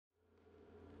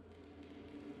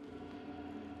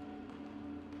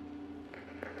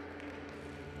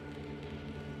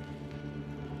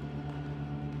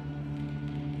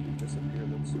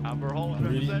We're holding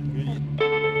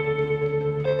 100%.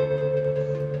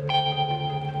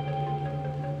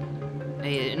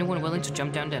 Hey, anyone willing to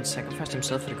jump down there and sacrifice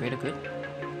himself for the greater good?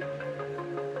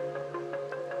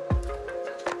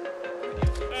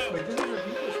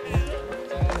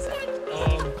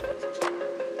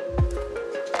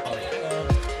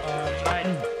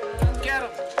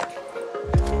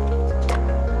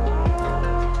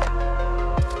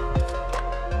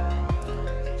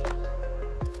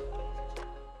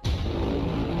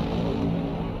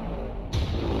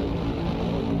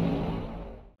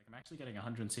 Getting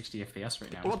 160 FPS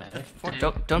right now. What the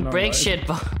fuck? Don't break shit,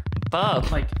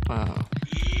 Bob. Like,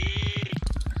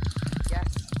 Yes.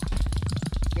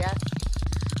 Yes.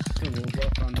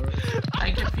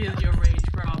 I can feel your rage,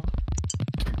 bro.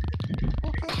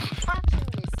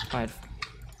 Alright.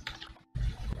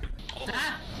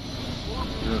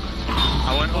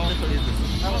 I went home.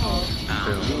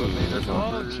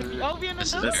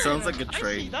 That sounds like a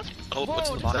trade. Oh, what's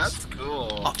the box? That's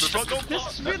cool.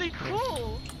 This is really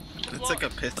cool. It's like a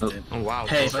piston. Oh wow.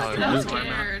 Hey, I'm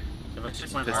scared. if I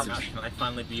check my arm, can I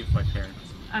finally be with my parents?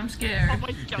 I'm scared. Oh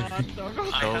my god, Doggo.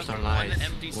 Those are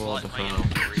nice. World of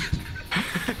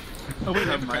Oh, wait,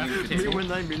 I'm mining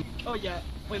table. Oh yeah.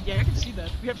 Wait, yeah, I can see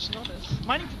that. We have slowness.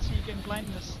 Mining fatigue and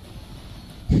blindness.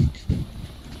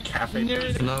 Cafe.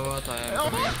 Nearly. You know what? I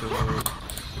am going to.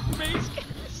 Maze.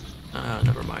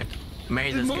 Never mind.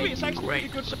 Maze The is movie is actually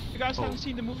great. pretty good. So if you guys haven't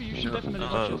seen the movie, you should definitely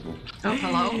watch it. Oh,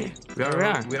 hello.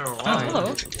 We are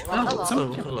Hello.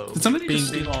 Hello. Did somebody just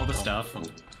steal all the stuff?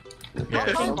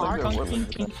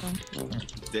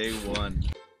 Day one.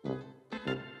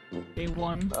 Day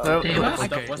one. Day one.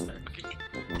 Stuff was there?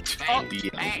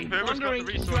 Wondering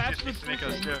to absolute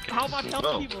bullshit. How about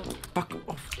help people?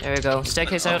 There we go.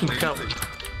 Staircase out.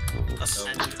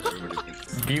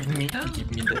 Give me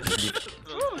the sleep.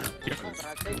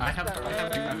 I have a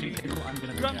crafting table. I'm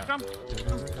gonna bring out. Jump.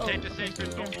 Change the station,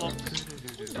 don't block.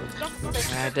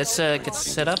 Alright, let's get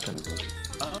set up.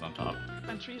 On top.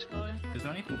 And trees glowing. Is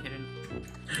there anything hidden?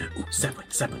 Ooh, sapling.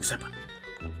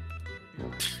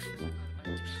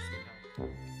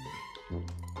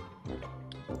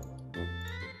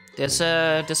 There's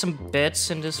some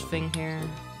beds in this thing here,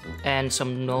 and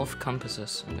some north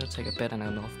compasses. I'm gonna take a bed and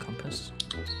a north compass.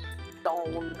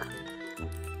 Stone.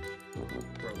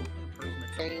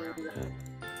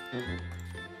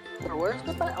 Where's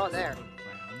the bed? Oh, there.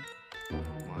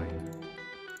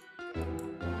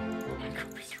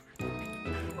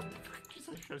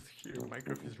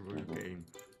 Minecraft is real game.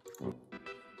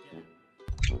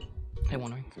 Hey,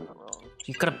 wondering.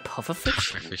 You got a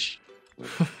pufferfish? Fish.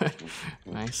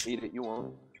 Nice. Eat it, you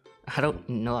won't. I don't.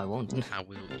 No, I won't. I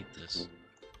will eat this.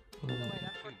 Wait,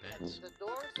 I beds. the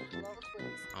doors are closed with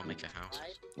I'll make a house.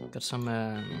 Got some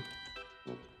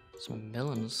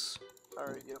melons.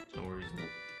 Alright, yep. No worries.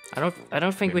 I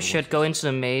don't think we should go into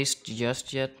the maze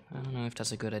just yet. I don't know if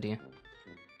that's a good idea.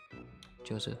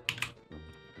 Joseph.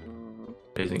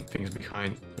 Amazing things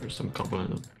behind. There's some cobble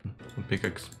and some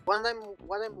pickaxe. What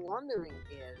I'm wondering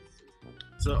is.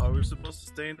 So, are we supposed to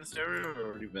stay in this area or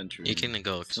already venture? You can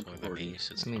go explore the maze,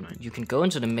 it's I mean, fine. you can go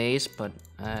into the maze, but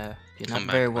you're not Come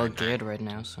very back, well back. geared right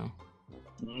now, so.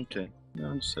 Okay. No,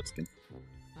 I'm just asking.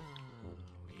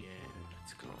 Yeah,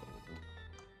 let's go.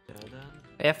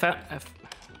 Hey,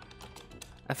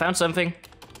 I found something.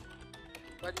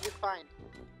 What did you find?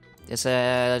 There's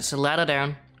a ladder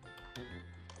down.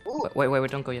 Ooh.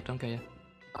 Wait, don't go yet, don't go yet.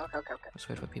 Okay. Let's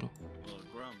wait for people. Well,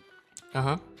 Grum,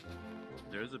 Uh-huh.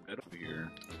 there's a bed over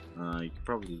here. You could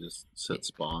probably just set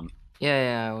spawn.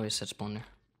 Yeah, I always set spawn there.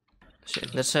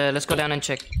 Shit, let's go down and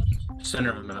check. Center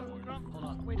of the map. Hold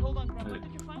on. Wait, hold on, Grum. What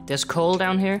did you find? There's coal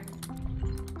down here.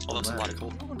 Oh, that's a lot of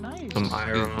coal. Oh, nice. Some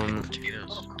iron.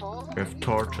 Potatoes. We have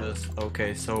torches.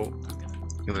 Okay, so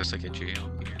It looks like a jail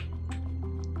here.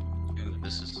 Ooh,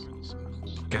 this is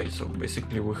okay, so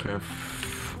basically we have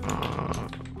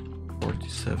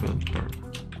 47 per.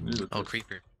 oh,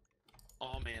 creeper.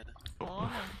 Oh man.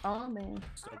 Oh man.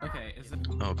 Okay, is it?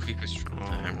 Oh, creeper's from the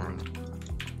emerald.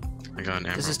 I got an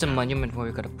emerald. This is the monument where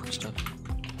we gotta put stuff.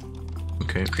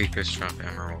 Okay. Creepers drop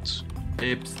emeralds.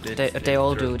 Tips, They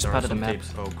all do, it's there part are of the some map.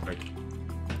 tips. Oh, great.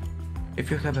 If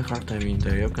you have a hard time in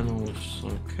there, you can always.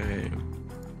 Okay.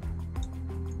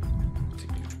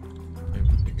 I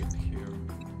will take it here.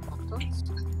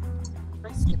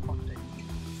 Nice skip on it.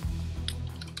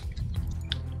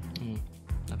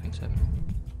 Nothing's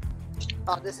happening.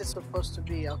 Oh, this is supposed to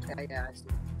be okay. Yeah, I see.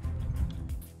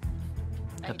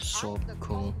 That's so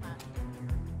cool.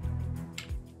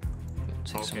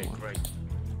 Take some Okay, more. great.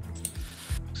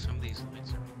 Some of these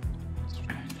lights are.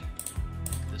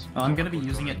 This Well, I'm gonna be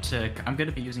using it to. I'm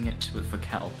gonna be using it for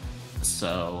kelp.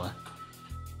 so...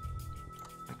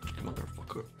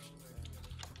 Motherfucker.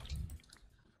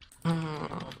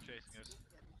 Chasing us.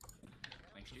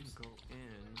 Thank you. Go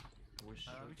in. Wish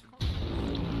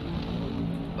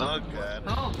Oh god.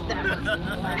 Oh,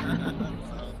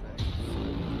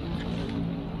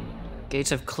 Gates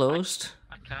have closed.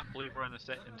 I can't believe we're in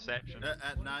the Inception.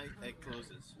 At night, it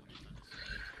closes.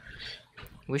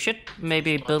 We should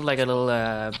maybe build like a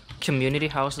little community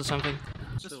house or something.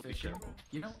 Just fishing.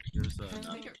 You know, There's to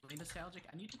make it really nostalgic,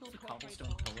 I need to build a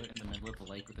cobblestone pillar in the middle of the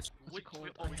lake with a... We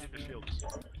need the shields.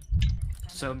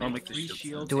 So make make the 3 shields.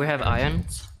 shields. Do we have iron?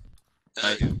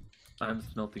 I do. I'm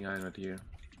smelting iron right here.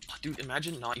 Dude,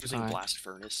 imagine not using Alright. blast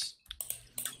furnace.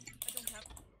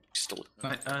 Still.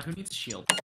 Who needs a shield?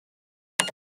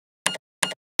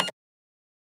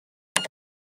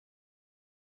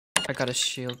 I got a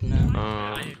shield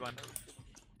now. I need one.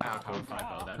 Wow, power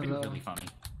 5 that'd be really funny.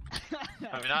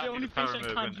 I mean, The only power fish I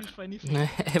can't movement. use for anything.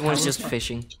 Everyone's just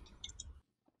fishing.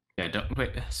 Yeah, don't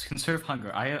wait. Conserve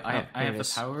hunger. I here have it the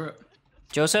is. power. I have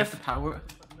the Joseph? power.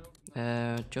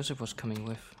 Joseph was coming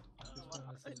with.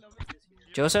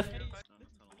 Joseph?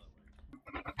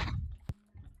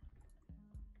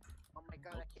 Oh my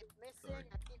god, I keep missing.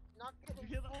 I keep not getting You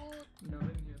hear that? food. No, I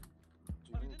didn't hear.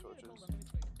 Do you need torches?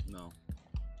 No.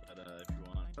 But if you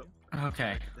want.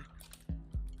 Okay.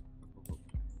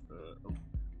 Oh.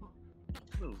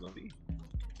 Little zombie.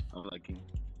 I'm liking.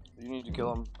 You need to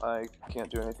kill him. I can't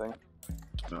do anything.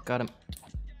 Got him.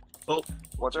 Oh!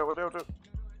 Watch out, watch out, watch out.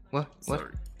 What? What?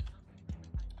 Sorry.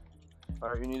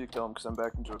 Alright, you need to kill him because I'm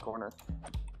backed into a corner.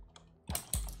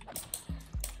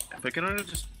 If I can only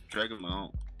just drag him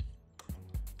out.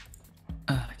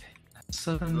 Okay.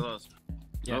 So then, Lost.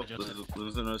 yeah, Oh, Joseph.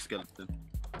 there's another skeleton.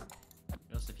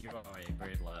 Joseph, you are a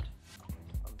brave lad.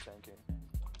 I'm tanking.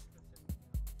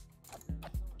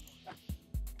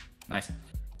 Nice.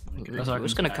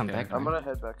 Who's gonna come back? I'm gonna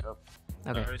head back up.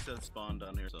 I Okay. already said spawn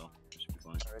down here, so it should be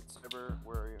fine. Alright, Cyber,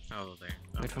 where are you? Oh, there.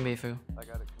 Wait for me, Fu. I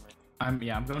got it, come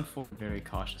here. I'm going forward very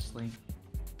cautiously.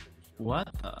 What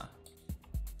the?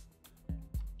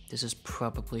 This is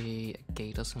probably a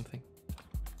gate or something.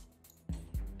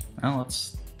 Oh,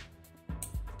 let's.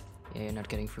 Yeah, you're not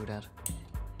getting through that.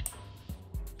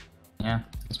 Yeah.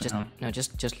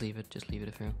 Just leave it. Just leave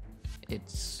it, Fu.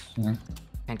 It's Yeah.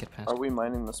 can't get past. Are we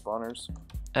mining the spawners?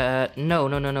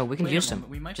 No. We can Wait a use them.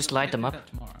 moment, we might Just be able light to them do up. that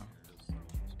tomorrow.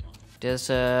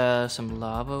 There's some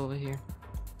lava over here.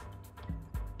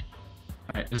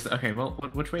 Alright, okay, well,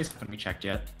 which way is it going to be checked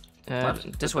yet?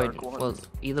 Left? This The way. dark Well, ones.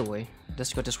 either way.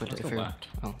 Let's go this way. Let's if go you're- left.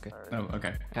 Oh, okay. Oh,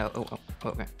 okay.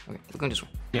 Okay. We're going this way.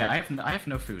 Yeah, I have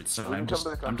no food, so We can I'm come just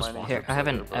back on I'm just mining. walking. Here, I have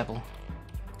an Later, bro. apple.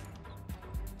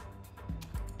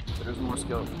 There's more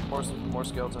more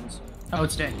skeletons. Oh,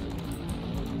 it's day.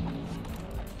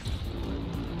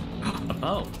 A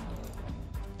bow.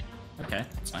 Okay,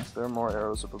 that's nice. There are more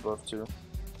arrows up above too.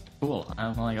 Cool.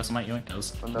 Well, I guess I might yoink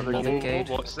those. Another Another gate. gate.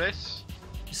 What's this?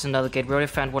 This is another gate. We already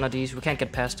found one of these. We can't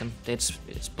get past them. It's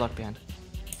blocked behind.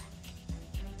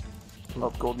 Oh,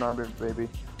 golden armor, baby.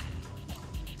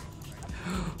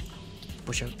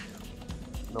 Push out.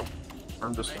 Nope.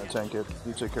 I'm just gonna tank it.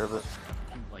 You take care of it.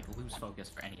 Like lose focus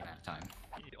for any amount of time.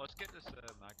 Let's get this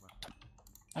magma.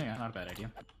 Oh yeah, not a bad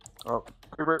idea. Oh,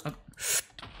 creeper.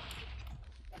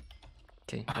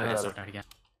 Okay. I got start out again.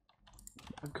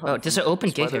 I'm Oh, coming there's from an open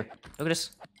gate spider. here. Look at this.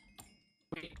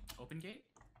 Wait, open gate?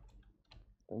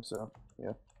 I think so.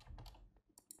 Yeah.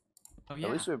 Oh yeah.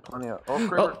 At least we have plenty of. Oh,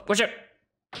 creeper. Oh, watch out!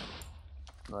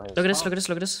 Nice. Look at this. Look at this.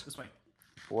 Look at this. This way.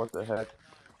 What the heck?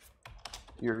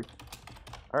 You're.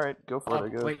 Alright, go for it, I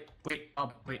guess. wait.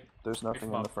 Wait. There's nothing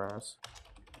in Bob. the furnace.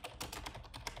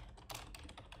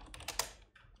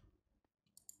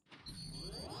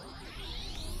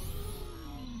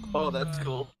 Oh, that's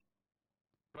cool.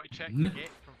 Do I check the gate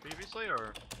from previously,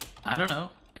 or? I don't know.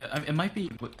 It might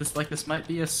be this might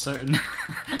be a certain.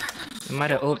 We might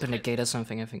have opened a gate or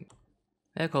something. I think.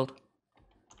 Hey, Cold.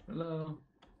 Hello.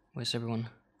 Where's everyone?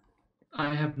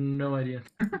 I have no idea.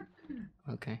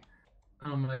 Okay.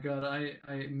 Oh my god,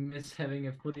 I miss having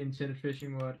a fully enchanted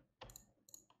fishing rod.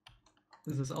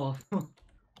 This is awful.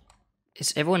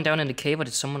 Is everyone down in the cave, or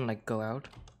did someone like go out?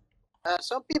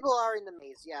 Some people are in the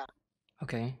maze, yeah.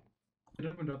 Okay. It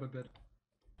opened up a bit.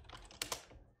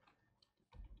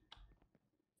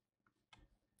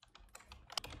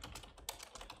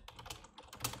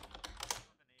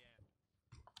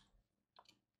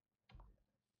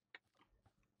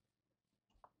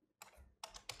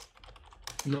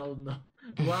 No.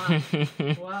 Wow.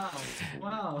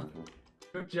 Wow.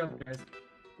 Good job, guys.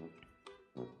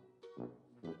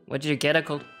 What did you get,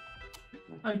 Cold?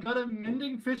 I got a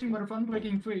mending fishing rod of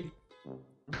Unbreaking 3.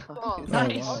 Oh,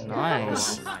 Nice.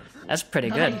 Nice. That's pretty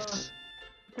good. Nice.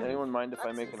 Anyone mind if I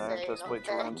That's make an iron insane, chest plate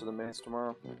to okay. run to the maze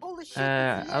tomorrow? Holy shit.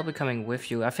 I'll be coming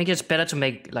with you. I think it's better to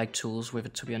make like tools with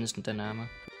it, to be honest, than armor.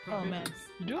 Oh man.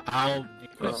 You do? I'll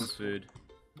make some food.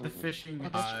 The fishing.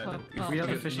 If we have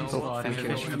a fishing spot, thank if you.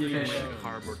 we fishing fish,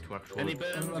 harbor to actual. Any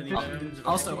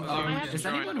Also, is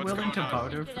anyone willing to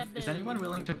powder? Is anyone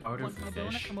willing to powder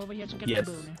fish? Yes.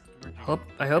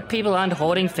 I hope people aren't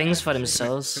hoarding things for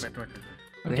themselves.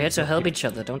 We're here to help each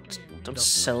other. Don't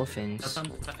sell things.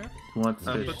 What's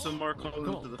I this? put some more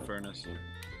coal into the furnace.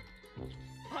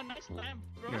 Oh, nice lamp,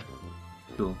 bro.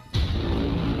 Cool.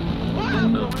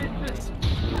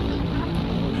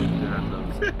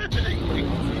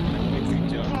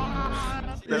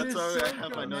 That's why I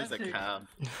have my nose like calf.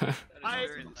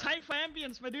 Time for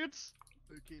ambience, my dudes.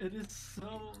 It is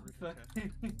so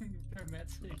fucking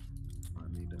hermetic.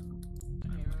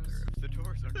 The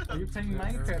doors Are you playing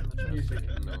Minecraft music?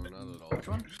 No, not at all. Which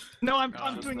one? No,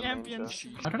 I'm doing ambience.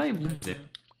 How did I lose it?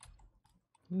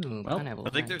 Ooh, Well, pineapple. I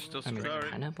think there's still some.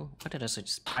 Pineapple? What did I say?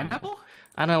 Just Pineapple?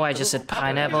 I don't know why I just said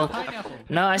pineapple. Pineapple.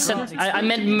 No, I said I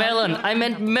meant melon. I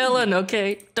meant melon.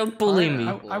 Okay, don't bully me.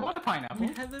 I want a pineapple.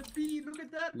 We have a bee. Look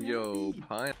at that. Yo,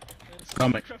 pine.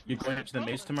 Gromek, you going to the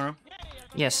maze tomorrow?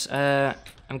 Yes,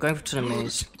 I'm going to the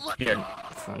maze Here.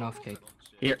 for an off cake.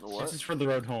 Here. This is for the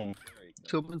road home.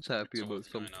 Someone's happy about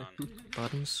something.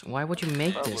 Buttons. Why would you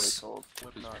make Probably this? cold.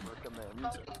 Would not recommend.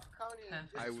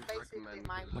 I would recommend.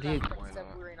 What do you-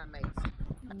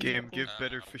 Game, give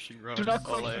better fishing rods. Do not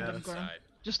All I question them, ask. Gordon.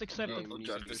 Just accept it.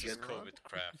 This is COVID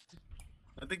craft.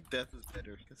 I think death is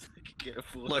better because I can get a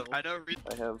full. Look, I know.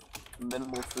 I have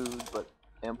minimal food, but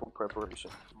ample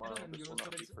preparation. Tomorrow, this will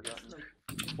not be forgotten.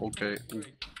 Okay.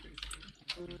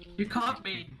 You caught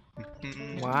me.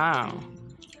 Wow.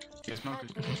 Yes, Marcus.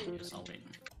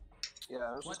 Yeah,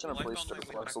 I was just gonna place stir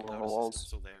blocks along the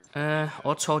walls.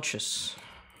 Or torches.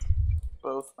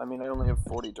 Both. I mean, I only have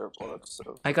 40 dirt blocks,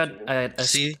 so. I got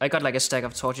I got like a stack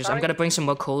of torches. I'm gonna bring some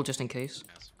more coal just in case.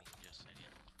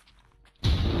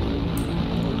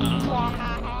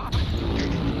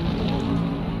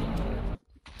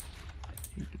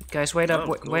 Guys, wait up,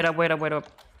 wait up.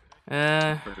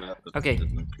 Okay.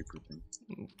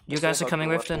 You guys are coming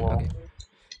with then? Okay.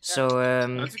 So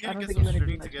Let's get some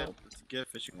string to get a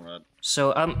fishing rod.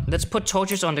 So let's put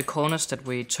torches on the corners that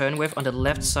we turn with on the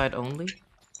left side only.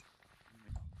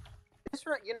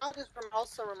 You know, this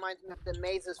also reminds me of the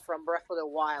mazes from Breath of the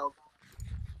Wild.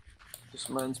 This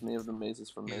reminds me of the mazes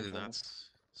from Maybe Maze. that's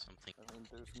something. I mean,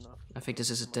 there's not. I think this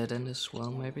is a dead end as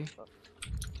well, maybe.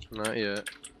 Not yet.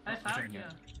 I found you.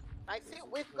 I think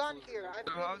we've gone here. I've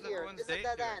been here. This is a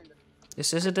dead end.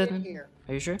 This is a dead Been end? here.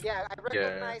 Are you sure? Yeah, I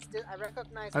recognized it. I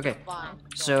recognized Okay. the vine.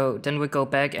 So then we go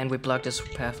back and we block this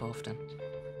path off then.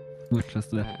 We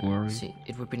just left worry. See,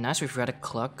 it would be nice if we had a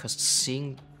clock, because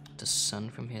seeing the sun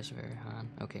from here is very hard.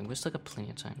 Okay, we still got plenty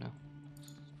of time now.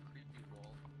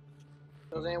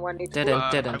 Does anyone need Dead to... end,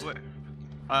 dead end.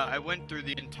 I went through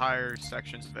the entire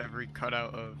sections of every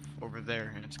cutout of over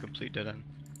there, and it's complete dead end.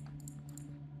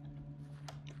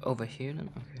 Over here then?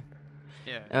 Okay.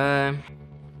 Yeah.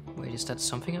 Wait, is that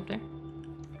something up there?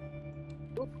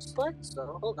 Looks like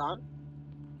so. Hold on.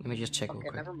 Let me just check real Okay,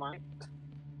 quick. never mind.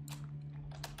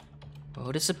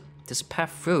 Oh, there's a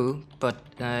path through, but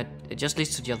it just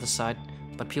leads to the other side.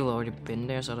 But people have already been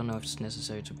there, so I don't know if it's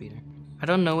necessary to be there. I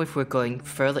don't know if we're going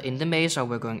further in the maze or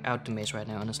we're going out the maze right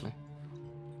now, honestly.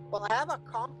 Well, I have a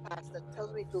compass that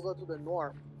tells me to go to the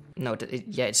north. No,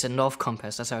 yeah, it's a north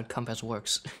compass. That's how a compass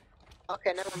works.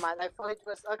 Okay, never mind. I thought it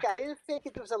was... Okay, I didn't think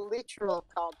it was a literal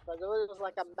compass. It was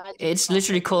like a magic It's compass.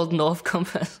 literally called north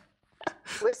compass.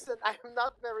 Listen, I'm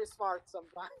not very smart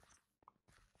sometimes.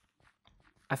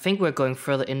 I think we're going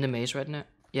further in the maze right now.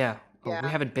 Yeah. Oh, Yeah. we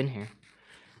haven't been here.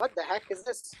 What the heck is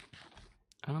this?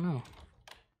 I don't know.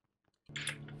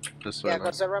 This Yeah, one.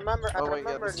 because I remember Oh wait, yeah,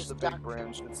 remember this is the big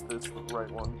branch. It's this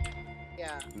right one.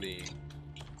 Yeah. The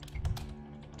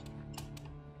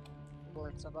Well,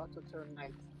 it's about to turn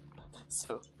night.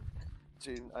 So,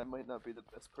 Jaden, I might not be the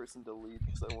best person to lead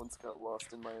because I once got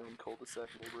lost in my own cul-de-sac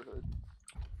neighborhood.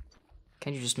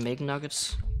 Can you just make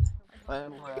nuggets?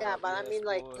 Yeah, but I mean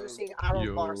like using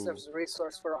iron bars as a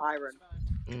resource for iron.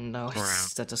 No,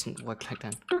 that doesn't work like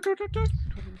that.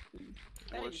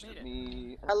 Worship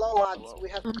me. Hello, lads. We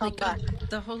have come back.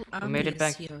 The whole We army made it is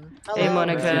back. here. Hey,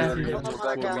 Monica. Hello,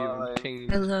 Monica.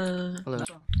 Hello. Hello.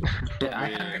 Yeah, I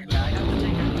have to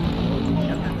take it.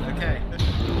 Okay.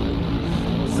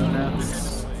 So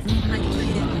that's... My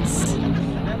kids.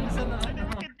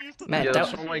 Man, yeah, that,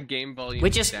 that's why my game volume we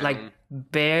just down. like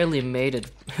barely made it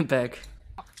back.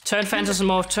 Turn phantoms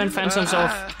off. Turn phantoms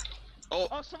off. Oh,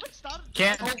 somebody started.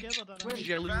 Can't. Together, then.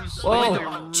 Jellies. Whoa.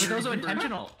 Wait, those are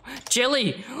intentional.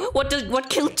 Jelly! What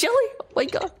killed Jelly? Oh my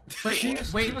god.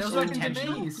 Wait, those are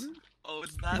intentional. Oh,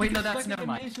 it's not. Wait, no, that's never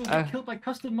mind. Killed by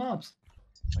custom mobs.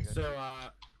 So,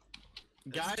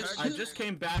 guys, I just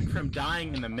came back from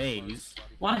dying in the maze.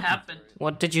 What happened?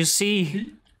 What did you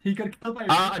see? He got killed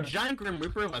by a giant Grim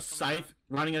Reaper with a scythe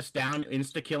running us down,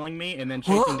 insta-killing me, and then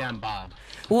chasing down Bob.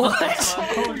 What?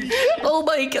 Oh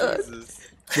my god.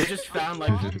 We just found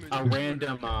like a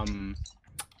random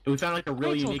we found like a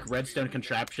really unique redstone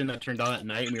contraption that turned on at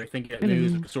night, and we were thinking it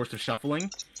was a source of shuffling,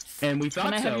 and we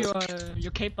thought Can I have so.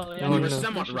 your cape? And we were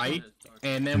somewhat right,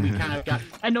 and then we kind of got.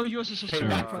 I know yours is a paid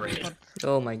back for it.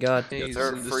 Oh my god.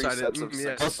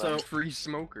 Also, free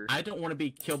smoker. I don't want to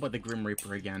be killed by the Grim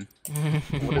Reaper again.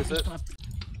 What is it?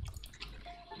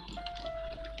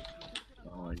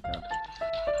 Oh my god.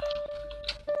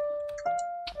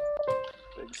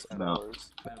 No.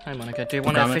 Hi Monica, do you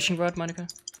want a fishing rod, Monica?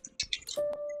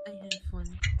 I have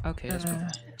one. Okay, that's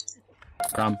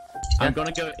cool. I'm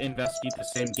gonna go investigate the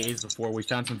same gaze before. We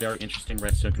found some very interesting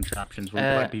redstone contraptions. Would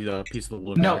like be a piece of the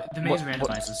loot. No, the maze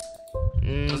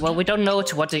randomizes. Well, we don't know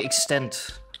to what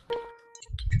extent.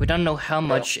 We don't know how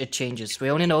much it changes.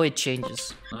 We only know it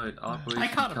changes. Alright, I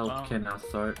caught a help bone. can now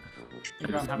start. You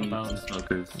don't have a bone.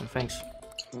 Smokers. Oh, thanks.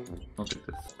 I'll take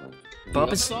this.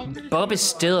 Bob is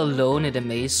still alone in the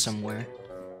maze somewhere.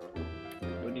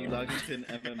 When you log into an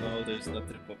MMO, there's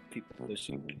nothing but people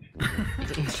pushing me.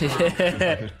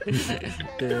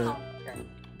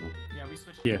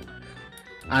 Yeah.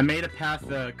 I made a path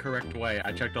the correct way.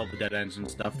 I checked all the dead ends and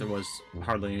stuff. There was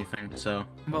hardly anything, so.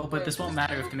 Well, but this won't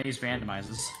matter if the maze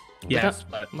randomizes. Yes,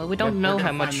 but well, we don't know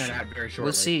how much.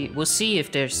 We'll see. We'll see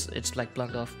if it's like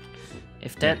blocked off.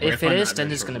 If it is,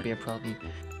 then it's gonna be a problem.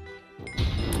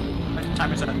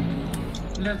 Timer's up.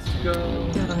 Let's go.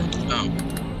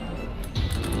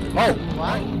 Oh!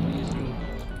 What?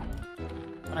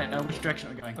 Alright, which direction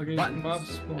are we going? Okay,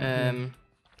 mobs.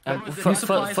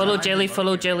 Follow Jelly.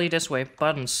 Follow Jelly this way.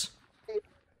 Buttons.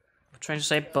 I'm trying to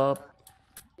say Bob.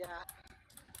 Yeah.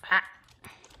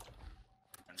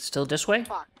 Still this way?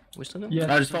 We still going?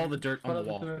 Yeah. I just follow the dirt on the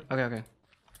wall. Okay.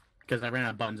 Because I ran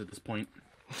out of buttons at this point.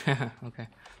 Okay.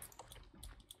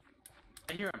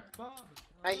 I hear him.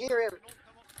 I hear him.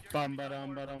 Bum ba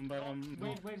dum ba dum ba dum.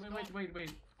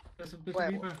 Wait. There's a big Where?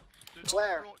 Reaper.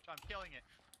 Where? I'm killing it.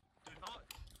 Do not.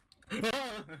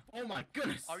 Oh my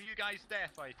goodness. Are you guys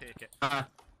deaf? I take it.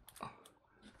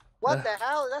 What the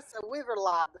hell? That's a Weaver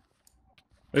lob.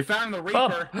 We found the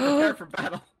Reaper. Prepare for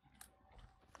battle.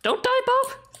 Don't die,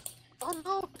 Bob. Oh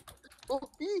no. Oh,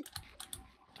 he.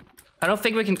 I don't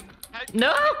think we can.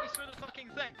 No.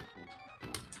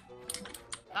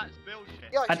 That's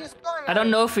bullshit. Yo, she's going. I don't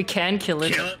know if we can kill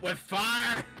it. Kill it with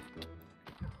fire.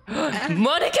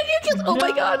 Monica, you kill. Oh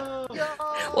my god.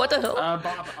 What the hell?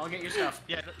 Bob, I'll get your stuff.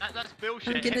 Yeah, that's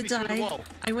bullshit. I'm gonna die.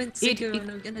 I went Seeker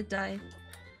and I'm gonna die.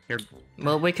 Here.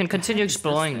 Well, we can continue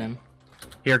exploring then.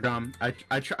 Here, Grom.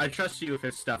 I trust you with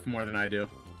this stuff more than I do.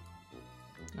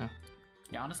 Oh.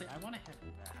 Yeah, honestly, I want to head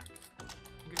back. I'm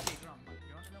gonna say, Grom,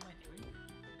 you want to know my theory?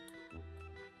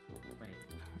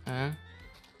 Wait.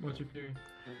 What's your theory?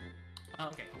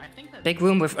 Okay, I think that Big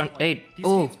room with an 8. These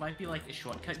gates might be like the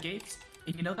shortcut gates.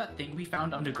 And you know that thing we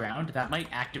found underground? That might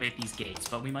activate these gates,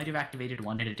 but we might have activated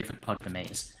one in a different part of the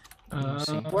maze.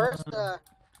 Where's the...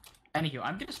 Anywho,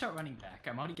 I'm gonna start running back.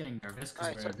 I'm already getting nervous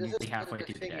because we're nearly halfway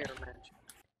through the day.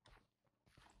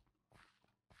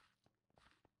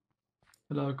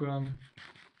 Hello, Grom.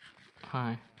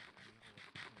 Hi.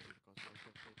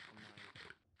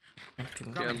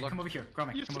 Gromek, come over here.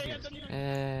 Gromek, come over here.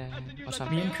 What's up?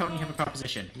 Me and Cody have a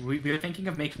proposition. We were thinking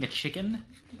of making a chicken,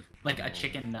 like a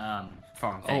chicken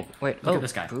farm thing. Oh, wait. Look at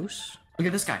this guy. Bruce? Look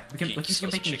at this guy. We can think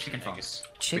of making a chicken farm.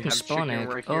 Chicken spawn egg.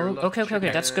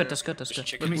 Okay. That's good.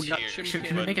 Can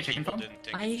we make a chicken farm?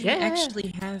 I actually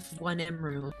have 1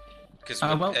 emerald. Because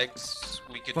with eggs,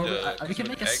 we could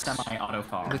make a semi-auto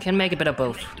farm. We can make a bit of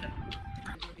both.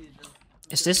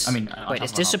 Is this? Wait,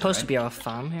 is this supposed to be our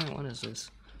farm here? What is this?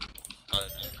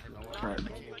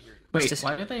 Wait,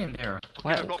 why are they in there?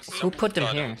 Who put them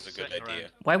here?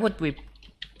 Why would we?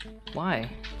 Why?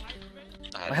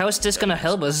 How is this gonna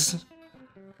help us?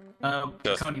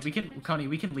 Connie,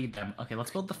 we can lead them. Okay,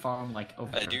 let's build the farm like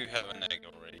over there. I do have an egg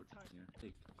already.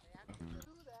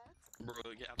 Bro,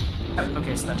 yeah.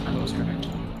 Okay, so that time was correct.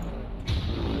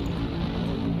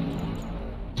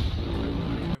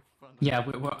 Yeah,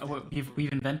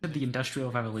 we've invented the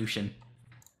Industrial Revolution.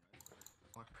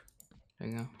 There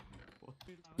you go.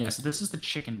 Yeah, so this is the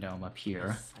chicken dome up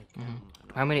here.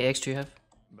 How many eggs do you have?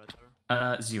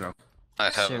 0. I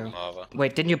have 0. lava.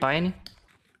 Wait, didn't you buy any?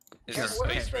 Here, Where's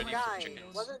okay. the guy?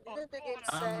 Didn't the game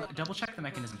say? Double check the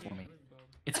mechanism for me.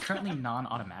 It's currently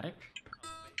non-automatic.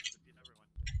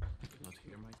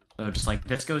 So just like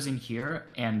this goes in here,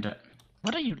 and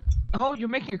what are you? Oh, you're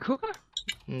making a cooker?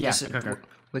 Yeah, a cooker.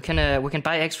 We can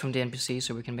buy eggs from the NPC,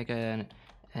 so we can make an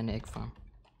egg farm.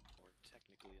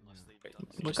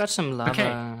 We got some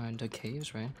lava in the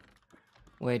caves, right?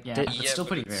 Wait, yeah, it's still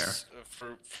pretty rare.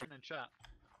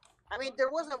 I mean, there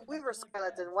was a weaver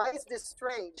skeleton. Why is this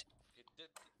strange?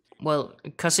 Well,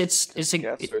 cause it's a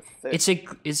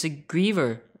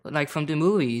griever, like from the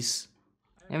movies.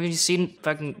 Have you seen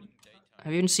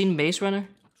Maze Runner?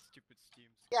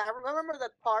 Yeah, I remember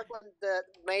that part when the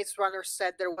Maze Runner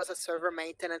said there was a server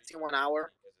maintenance in 1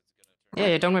 hour. Yeah,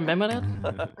 you don't remember that?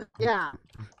 Yeah.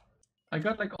 I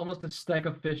got like almost a stack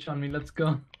of fish on me. Let's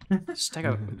go. Stack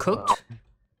of cooked?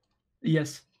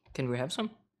 Yes. Can we have some?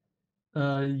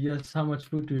 Yes. How much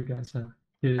food do you guys have?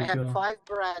 Here you I go. have 5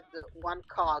 bread, 1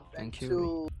 cod, and Thank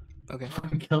you. 2. Okay.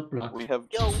 Kelp block. We have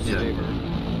Yo.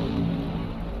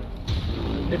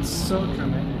 It's so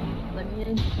dramatic. Let me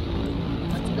in.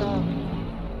 Let's go.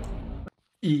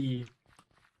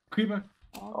 Creeper.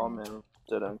 Oh man,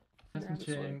 didn't. Hasn't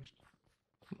changed.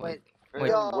 Wait. Wait.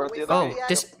 Yo, Where's we the found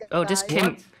other? This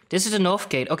came. What? This is the north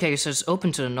gate. Okay, so it's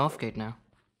open to the north gate now.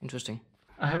 Interesting.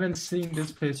 I haven't seen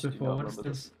this place before. What's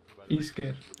this? East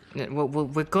gate. Yeah, well,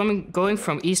 we're going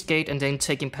from east gate and then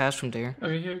taking pass from there.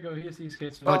 Okay, here we go. Here's East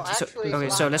gate. Oh,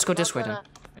 so let's go this way then.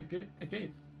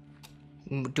 Okay.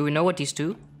 Do we know what these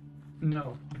do?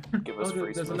 No. Give us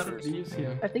free there's a lot of smoothers. these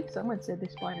here. I think someone said they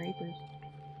spawn reapers.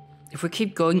 If we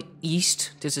keep going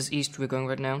east, this is east we're going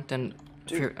right now, then...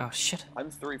 Dude, oh shit. I'm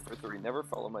 3 for 3. Never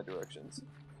follow my directions.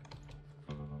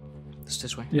 It's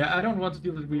this way. Yeah, I don't want to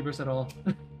deal with weavers at all.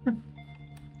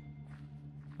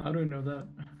 How do I know that?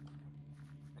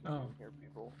 Oh. Here,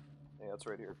 people. Yeah, it's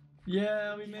right here.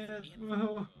 Yeah, we made it.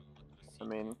 Whoa. I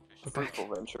mean, fruitful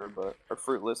venture, but or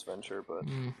fruitless venture, but.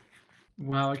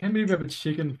 Wow, I can't believe we have a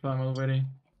chicken farm already.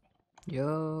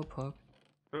 Yo, pop.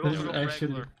 This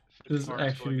is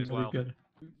actually really good.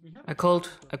 I called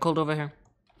over here.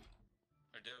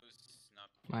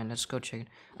 Alright, let's go check it.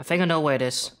 I think I know where it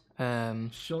is.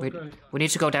 We need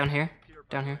to go down here.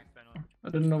 Down here. I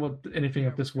didn't know what anything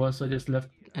of this was, so I just left.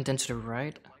 And then to the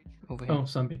right. Over here. Oh,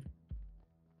 zombie.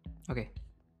 Okay.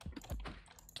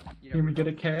 Can we get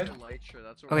a cat?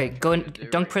 Okay, go in.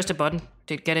 Don't press the button.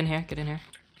 Get in here. Get in here.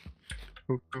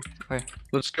 Okay.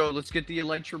 Let's go. Let's get the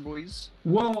elytra, boys.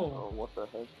 Whoa! Oh, what the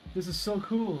heck? This is so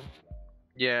cool.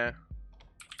 Yeah.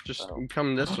 Just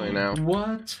come this way now.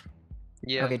 What?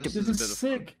 Yeah. Okay, this This is a is bit of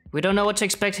sick. We don't know what to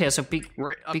expect here, so be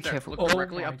up there. careful. Look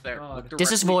directly up there. God. Look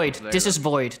This is directly void. up there. This is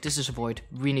void. This is void.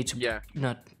 We need to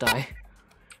not die.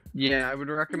 Yeah, I would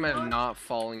recommend not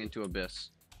falling into abyss.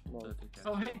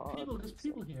 Oh, hey, people, there's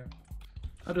people here.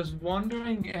 I was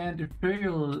wandering and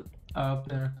Imperial up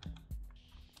there.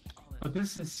 Oh,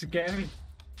 this is scary.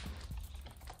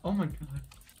 Oh my god.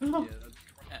 Oh.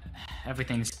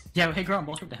 Everything's... Yeah, hey Grom,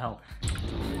 welcome to hell.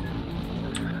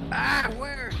 Ah,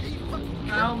 where?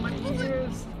 Ow, my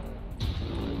ears!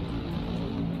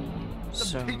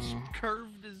 So...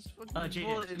 curved as fucking Jaden,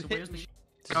 bullet so and where's hit me. the...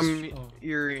 Come,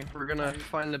 Erie. We're gonna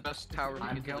find the best tower to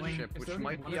I'm get to the going- ship, which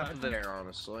might be up there,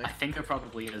 honestly. I think there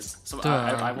probably is. So Duh.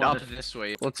 I wanted Up this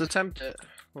way. Let's attempt it.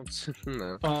 Let's.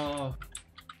 No. Oh.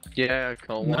 Yeah,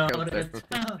 I'll walk up there.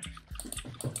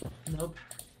 Nope.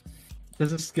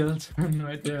 There's a skeleton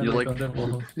right there. You like like- on that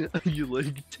wall. You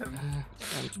like temp.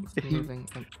 I'm moving.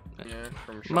 Yeah,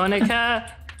 from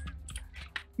Monica!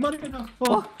 Monica, no!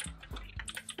 Oh.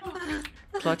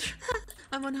 Clutch.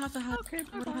 I'm on half a heart.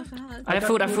 I'm on half a heart. I have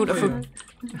food.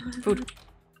 Food.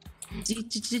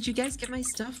 Did you guys get my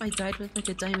stuff? I died with like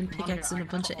a diamond pickaxe and a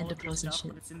bunch of ender pearls and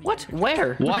shit. What?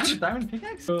 Where? What? Diamond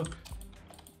pickaxe? Oh,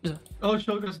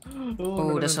 Shulkers.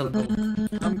 Oh, that's a...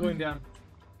 I'm going down.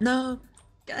 No,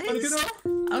 guys.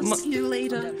 I'll see you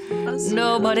later.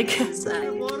 No, Monica.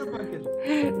 Water bucket.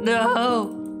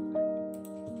 No.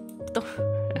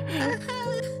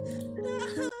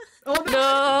 Oh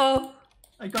no!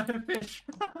 I got a fish.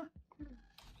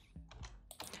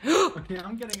 Okay,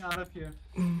 I'm getting out of here.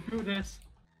 Do this.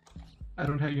 I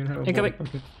don't have you know. Hey, come back.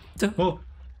 Oh.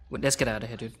 Wait, let's get out of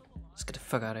here, dude. Let's get the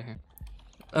fuck out of here.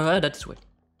 That's way.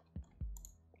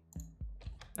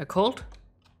 A cold?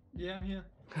 Yeah, I'm here.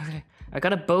 Okay. I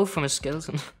got a bow from a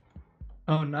skeleton.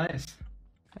 Oh, nice.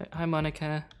 Hi,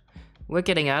 Monica. We're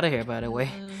getting out of here, by the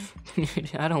way.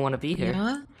 I don't want to be here.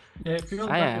 Yeah? Yeah, if you're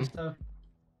I am. Stuff.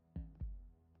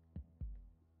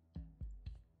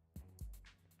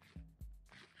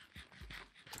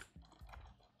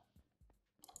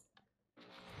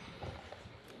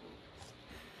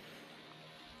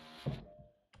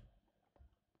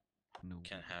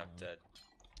 can't have that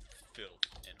filth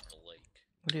in our lake.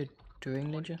 What are you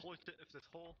doing, Ninja?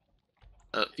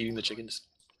 Feeding the chickens.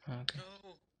 Okay.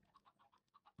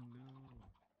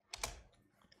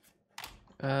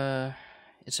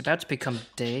 It's about to become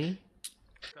day.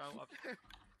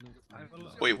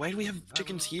 Wait, why do we have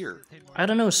chickens here? I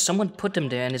don't know, someone put them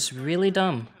there and it's really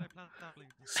dumb.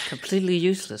 It's completely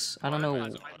useless. I don't know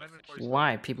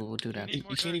why people would do that. You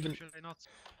can't even...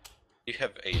 You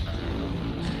have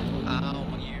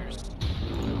 800 years.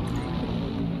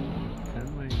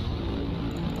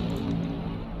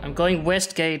 I'm going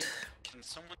Westgate. Can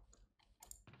someone...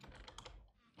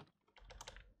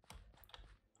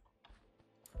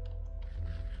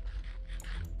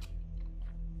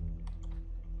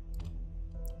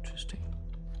 Interesting.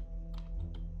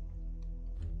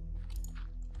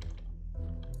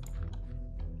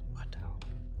 What the hell?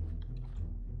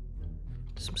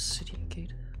 Some city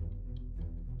gate.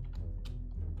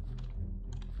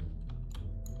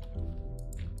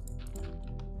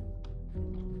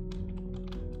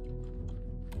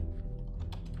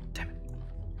 Damn it.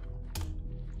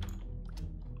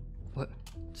 What?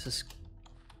 This is...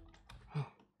 Oh,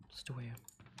 it's the way up.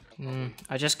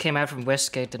 I just came out from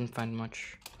Westgate, didn't find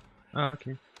much. Oh,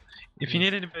 okay. If you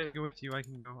need anybody to go with you, I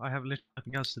can go. I have literally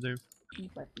nothing else to do.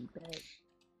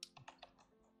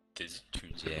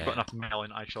 Yeah. I've got enough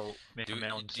mail-in, I shall make a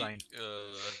mail-in sign.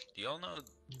 Do y'all know...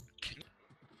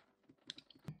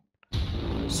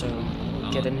 So,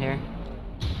 get in here.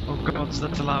 Oh god,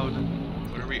 that's allowed.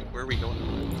 Where are we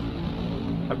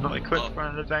going? I'm not equipped for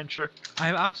an adventure. I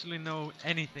have absolutely no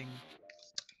anything.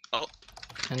 Oh.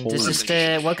 And this is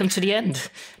the... Welcome to the end.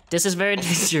 This is very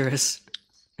dangerous.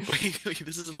 Wait,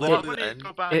 this is Well, literally the end.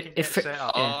 go back and get If set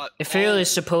up. Ethereal is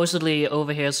supposedly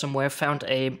over here somewhere, found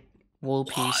a wool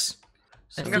piece.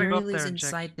 So up Ethereal there is and check.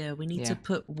 inside there. We need Yeah. to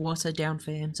put water down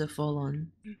for him to fall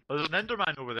on. There's an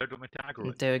Enderman over there, don't we tackle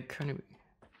it? they're kind of...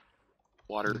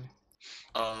 Water.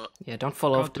 Yeah, don't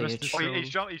fall off God, the the rest edge. is Oh,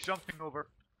 so- he's jumping over.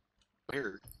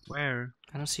 Where? Where?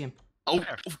 I don't see him. Oh,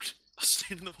 Where? oh, I'll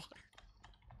stay in the water.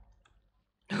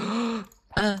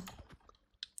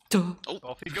 Duh. Oh.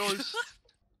 Off he goes.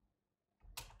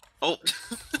 Oh.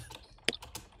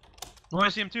 Oh, I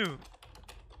see him too. You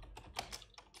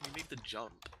made the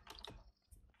jump.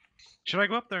 Should I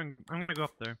go up there? I'm gonna go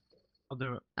up there. I'll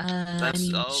do it. I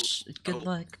mean, good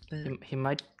luck, but... He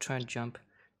might try and jump.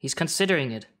 He's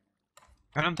considering it.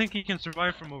 I don't think he can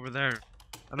survive from over there.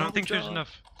 I don't think there's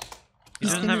enough. He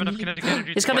He's doesn't have gonna enough need- kinetic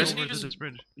energy He's to coming. get over to this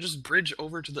bridge. Just bridge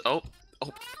over to the... Oh.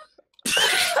 Oh.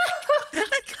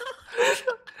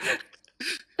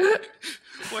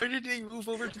 Why didn't he move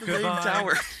over to the main Goodbye.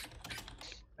 tower?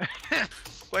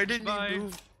 Why didn't Bye. he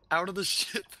move out of the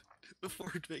ship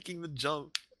before making the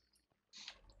jump?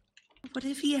 What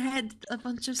if he had a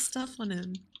bunch of stuff on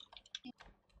him?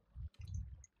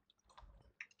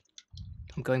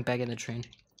 I'm going back in the train.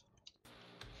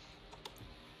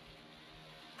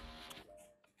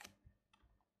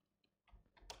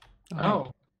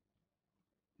 Oh.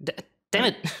 Damn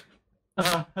it!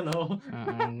 Hello.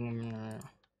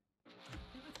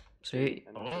 So you,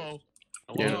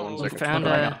 Yeah, 1 you second. found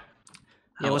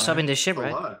yeah, what's up in this ship,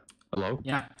 right? Hello?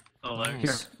 Yeah. Nice.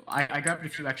 Here, I grabbed a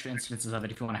few extra instances of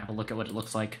it if you want to have a look at what it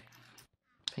looks like.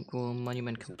 Pink wool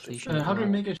monument completion. How do we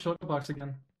make a shulker box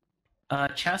again?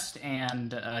 Chest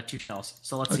and 2 shells.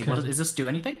 So let's see. Okay. Does this do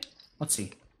anything? Let's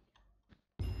see.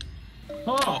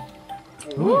 Oh!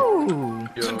 Woo!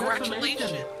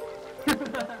 Congratulations!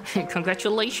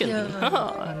 Congratulations! Yeah,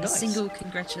 Oh, a nice. single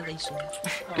congratulations.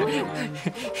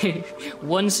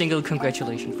 One single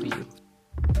congratulations for you.